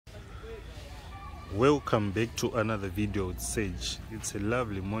Welcome back to another video with Sage. It's a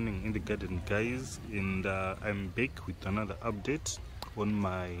lovely morning in the garden, guys, and I'm back with another update on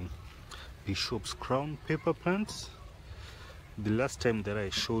my Bishop's Crown pepper plant. The last time that I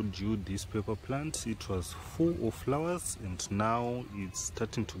showed you this pepper plant, it was full of flowers, and now it's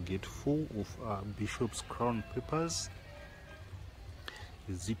starting to get full of Bishop's Crown peppers.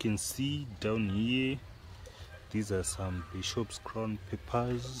 As you can see down here, these are some Bishop's Crown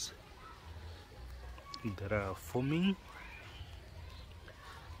peppers that are forming.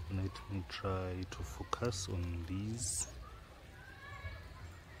 Let me try to focus on these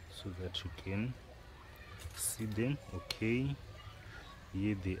so that you can see them. Okay,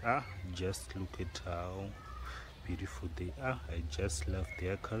 here they are. Just look at how beautiful they are. I just love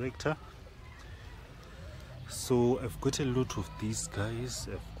their character. So I've got a lot of these guys.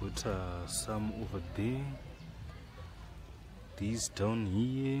 I've got some over there, these down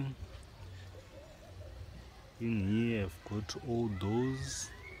here. In here I've got all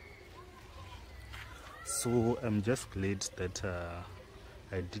those. So I'm just glad that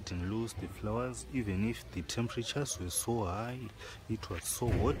I didn't lose the flowers, even if the temperatures were so high, it was so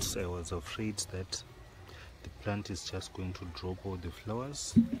hot. I was afraid that the plant is just going to drop all the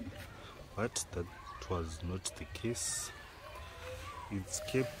flowers, but that was not the case. It's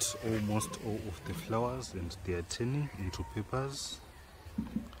kept almost all of the flowers and they are turning into peppers.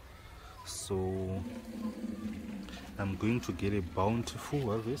 So I'm going to get a bountiful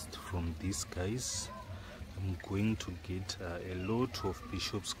harvest from these guys. I'm going to get a lot of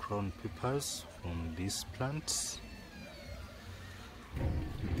Bishop's Crown peppers from these plants.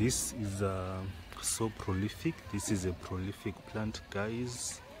 This is so prolific. This is a prolific plant,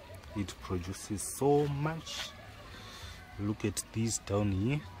 guys. It produces so much. Look at these down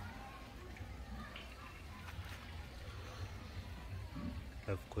here.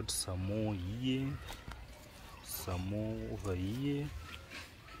 I've got some more here, some more over here,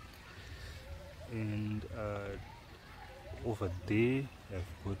 and over there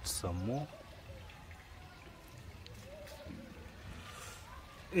I've got some more.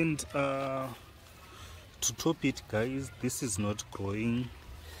 And to top it, guys, this is not growing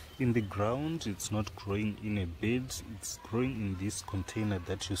in the ground, it's not growing in a bed, it's growing in this container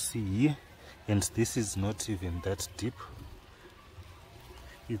that you see here, and this is not even that deep.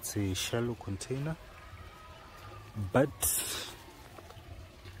 It's a shallow container, but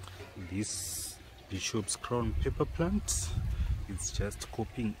this Bishop's Crown pepper plant, it's just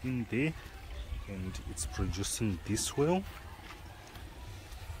coping in there and it's producing this well.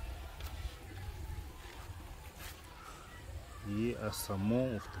 Here are some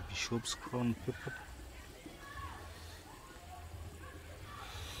more of the Bishop's Crown pepper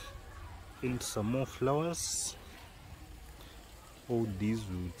and some more flowers. All these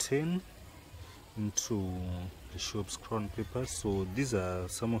will turn into Bishop's Crown peppers. So these are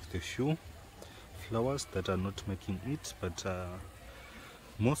some of the few flowers that are not making it, but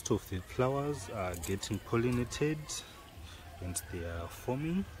most of the flowers are getting pollinated and they are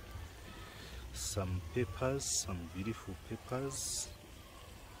forming some peppers, some beautiful peppers.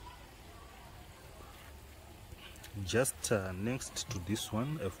 Just next to this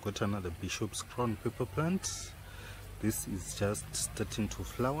one, I've got another Bishop's Crown pepper plant. This is just starting to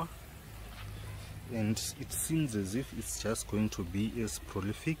flower, and it seems as if it's just going to be as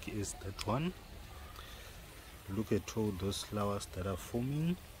prolific as that one. Look at all those flowers that are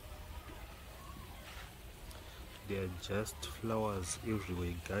forming. They are just flowers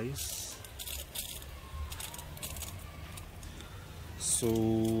everywhere, guys.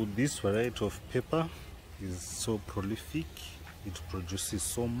 So this variety of pepper is so prolific, it produces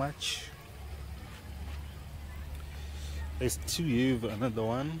so much. I still have another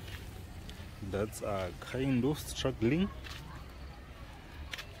one that's kind of struggling.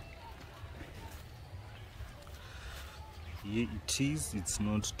 Here it is, it's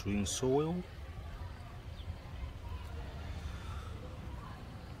not doing so well.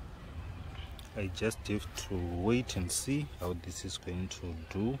 I just have to wait and see how this is going to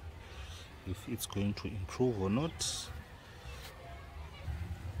do, if it's going to improve or not.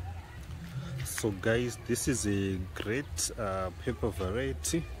 So guys, this is a great pepper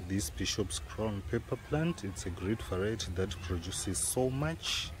variety, this Bishop's Crown pepper plant. It's a great variety that produces so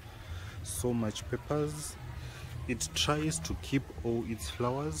much peppers. It tries to keep all its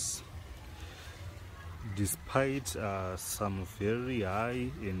flowers despite some very high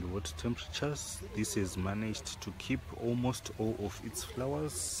and hot temperatures. This has managed to keep almost all of its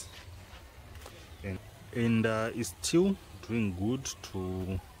flowers, and is still doing good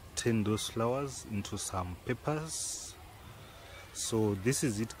to turn those flowers into some peppers. So this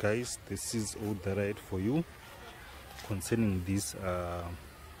is it, guys. This is all that I had for you concerning these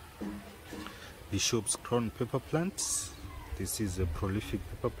Bishop's Crown pepper plants. This is a prolific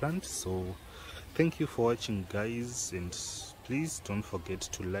pepper plant. So thank you for watching, guys, and please don't forget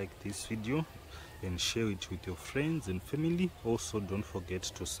to like this video and share it with your friends and family. Also, don't forget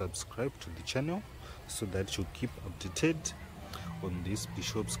to subscribe to the channel so that you keep updated on this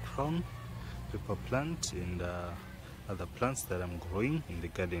Bishop's Crown pepper plant and other plants that I'm growing in the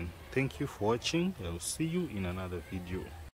garden. Thank you for watching. I'll see you in another video.